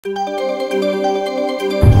It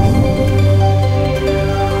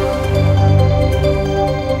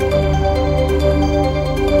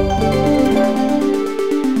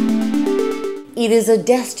is a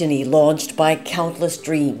destiny launched by countless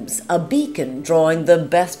dreams, a beacon drawing the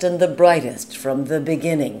best and the brightest from the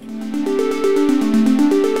beginning.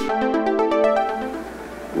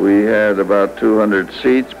 We had about 200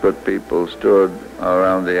 seats, but people stood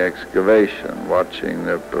around the excavation watching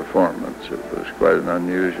the performance. It was quite an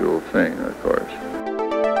unusual thing, of course.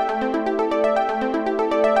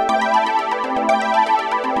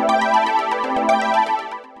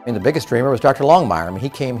 I mean, the biggest dreamer was Dr. Longmire. I mean, he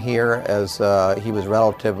came here as he was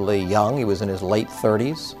relatively young. He was in his late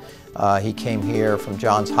 30s. He came here from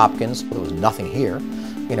Johns Hopkins. There was nothing here.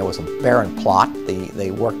 You know, it was a barren plot.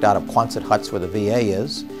 They worked out of Quonset huts where the VA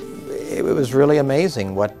is. It was really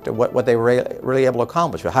amazing what they were really able to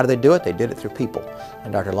accomplish. But how did they do it? They did it through people.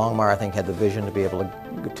 And Dr. Longmire, I think, had the vision to be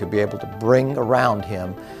able to bring around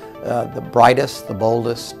him the brightest, the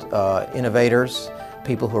boldest innovators,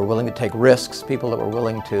 people who were willing to take risks, people that were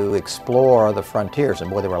willing to explore the frontiers. And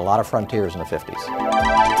boy, there were a lot of frontiers in the 50s.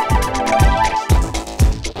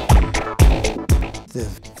 The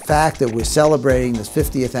fact that we're celebrating this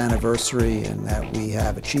 50th anniversary and that we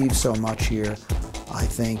have achieved so much here, I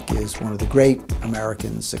think, is one of the great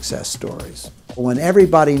American success stories. When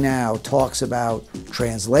everybody now talks about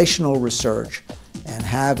translational research and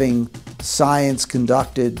having science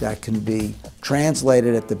conducted that can be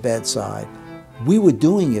translated at the bedside, we were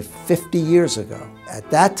doing it 50 years ago. At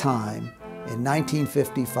that time, in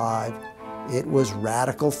 1955, it was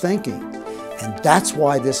radical thinking. And that's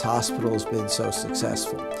why this hospital has been so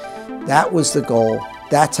successful. That was the goal.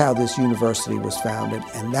 That's how this university was founded,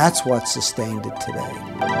 and that's what sustained it today.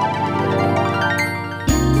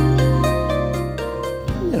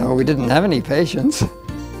 You know, we didn't have any patients,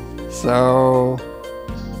 so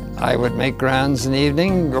I would make rounds in the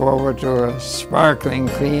evening, go over to a sparkling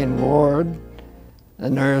clean ward, a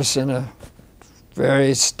nurse in a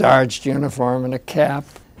very starched uniform and a cap.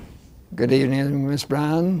 Good evening, Miss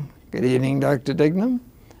Brown. Good evening, Dr. Dignam.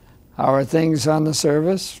 How are things on the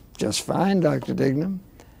service? Just fine, Dr. Dignam.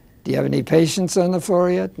 Do you have any patients on the floor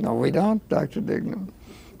yet? No, we don't, Dr. Dignam.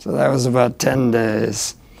 So that was about 10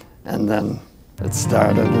 days, and then it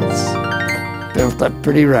started. It's built up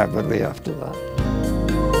pretty rapidly after that.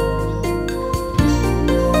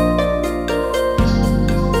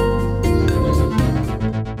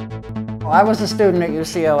 I was a student at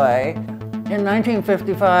UCLA. In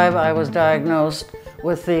 1955, I was diagnosed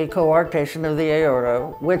with the coarctation of the aorta,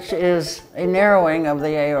 which is a narrowing of the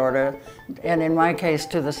aorta, and in my case,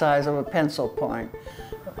 to the size of a pencil point.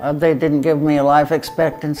 They didn't give me a life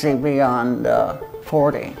expectancy beyond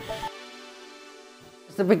 40.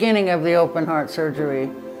 It's the beginning of the open heart surgery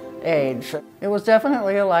age. It was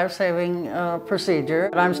definitely a life-saving procedure.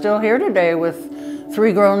 I'm still here today with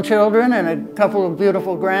 3 grown children and a couple of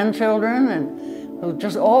beautiful grandchildren, and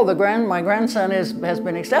my grandson has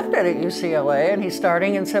been accepted at UCLA, and he's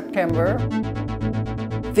starting in September.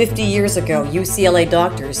 50 years ago, UCLA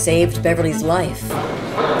doctors saved Beverly's life.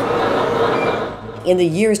 In the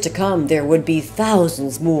years to come, there would be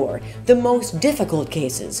thousands more, the most difficult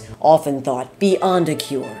cases, often thought beyond a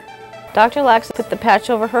cure. Dr. Lax put the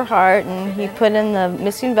patch over her heart, and he put in the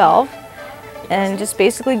missing valve, and just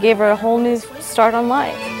basically gave her a whole new start on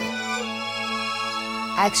life.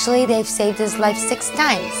 Actually, they've saved his life 6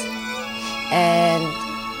 times. And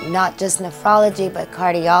not just nephrology, but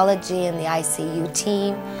cardiology and the ICU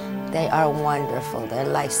team, they are wonderful. They're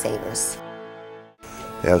lifesavers.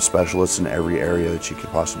 They have specialists in every area that you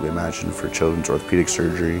could possibly imagine for children's orthopedic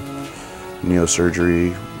surgery,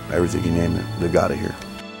 neurosurgery, everything you name it, they've got it here.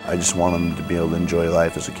 I just want him to be able to enjoy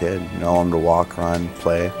life as a kid. You know, I want him to walk, run,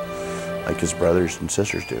 play like his brothers and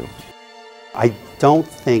sisters do. I don't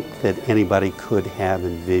think that anybody could have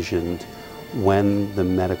envisioned when the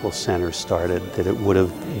medical center started that it would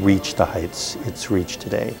have reached the heights it's reached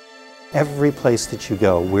today. Every place that you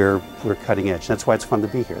go, we're cutting edge. That's why it's fun to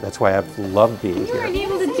be here. That's why I've loved being here. You weren't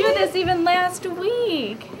able to do this even last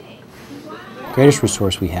week. The greatest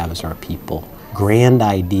resource we have is our people. Grand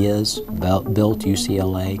ideas built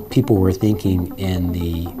UCLA. People were thinking in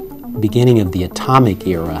the beginning of the atomic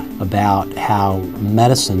era about how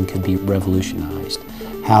medicine could be revolutionized,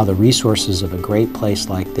 how the resources of a great place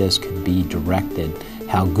like this could be directed,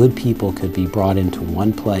 how good people could be brought into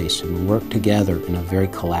one place and work together in a very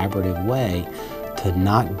collaborative way to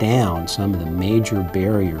knock down some of the major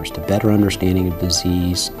barriers to better understanding of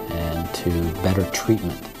disease and to better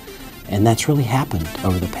treatment. And that's really happened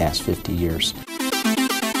over the past 50 years.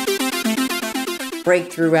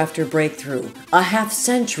 Breakthrough after breakthrough, a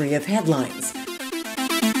half-century of headlines.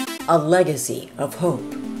 a legacy of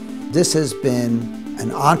hope. This has been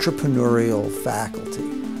an entrepreneurial faculty.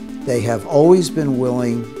 They have always been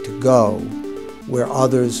willing to go where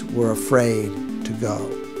others were afraid to go.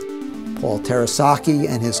 Paul Terasaki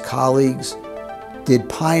and his colleagues did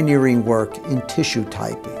pioneering work in tissue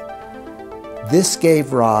typing. This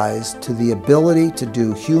gave rise to the ability to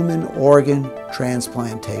do human organ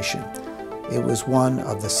transplantation. It was one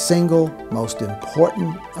of the single most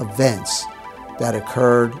important events that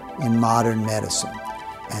occurred in modern medicine,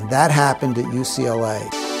 and that happened at UCLA.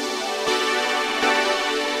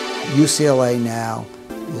 UCLA now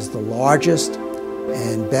is the largest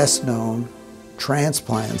and best known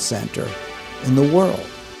transplant center in the world.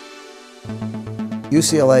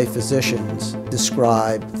 UCLA physicians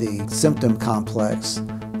describe the symptom complex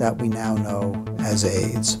that we now know as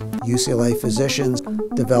AIDS. UCLA physicians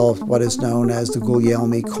developed what is known as the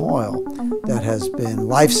Guglielmi coil that has been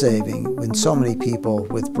life-saving in so many people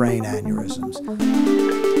with brain aneurysms.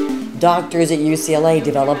 Doctors at UCLA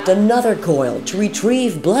developed another coil to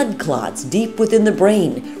retrieve blood clots deep within the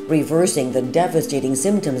brain, reversing the devastating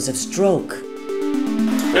symptoms of stroke.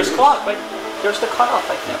 There's clot, but there's the cutoff,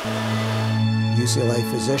 I think.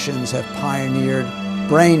 UCLA physicians have pioneered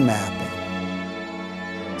brain mapping.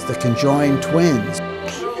 It's the conjoined twins,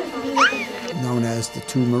 known as the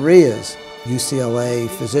two Marias. UCLA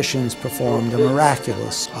physicians performed a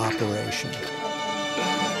miraculous operation.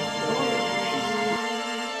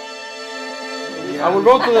 I will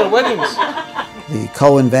go to their weddings. The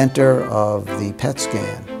co-inventor of the PET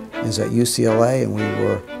scan is at UCLA, and we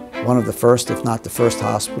were one of the first, if not the first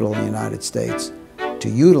hospital in the United States to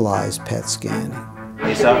utilize PET scanning.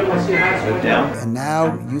 Face up, look down. And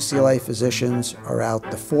now UCLA physicians are out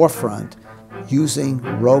the forefront using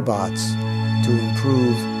robots to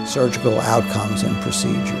improve surgical outcomes and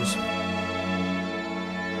procedures.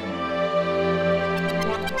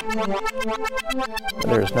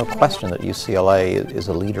 There's no question that UCLA is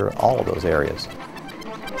a leader in all of those areas.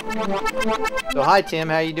 So hi Tim,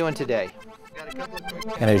 how are you doing today?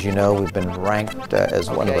 And as you know, we've been ranked as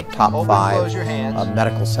one of the top 5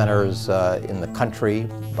 medical centers in the country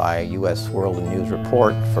by U.S. World and News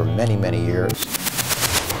Report for many, many years.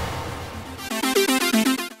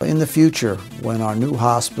 In the future, when our new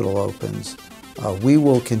hospital opens, we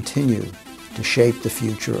will continue to shape the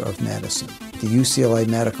future of medicine. The UCLA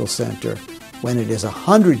Medical Center, when it is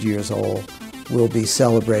 100 years old, will be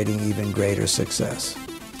celebrating even greater success.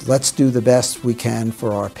 Let's do the best we can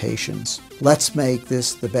for our patients. Let's make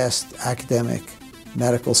this the best academic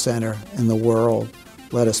medical center in the world.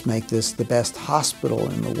 Let us make this the best hospital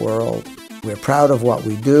in the world. We're proud of what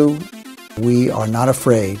we do. We are not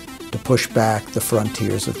afraid to push back the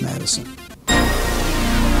frontiers of medicine.